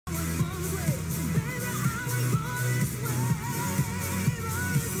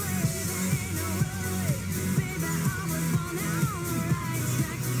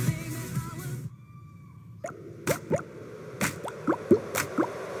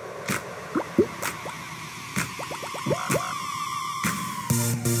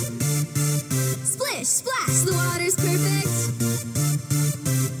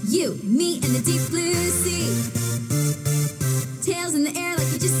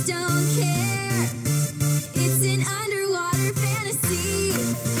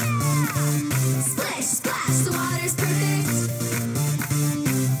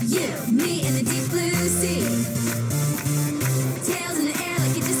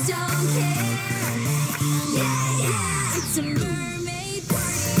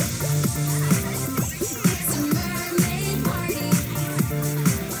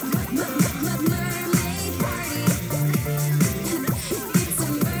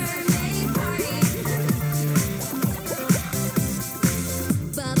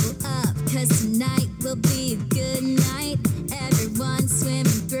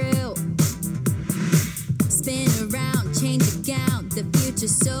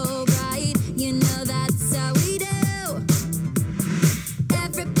future so bright. You know that's how we do.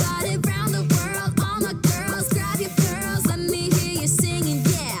 Everybody around the world, all my girls, grab your pearls. Let me hear you singing,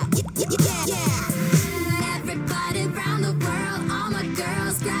 yeah, yeah, yeah. Everybody around the world, all my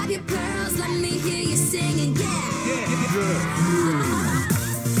girls, grab your pearls. Let me hear you singing, yeah, yeah, yeah.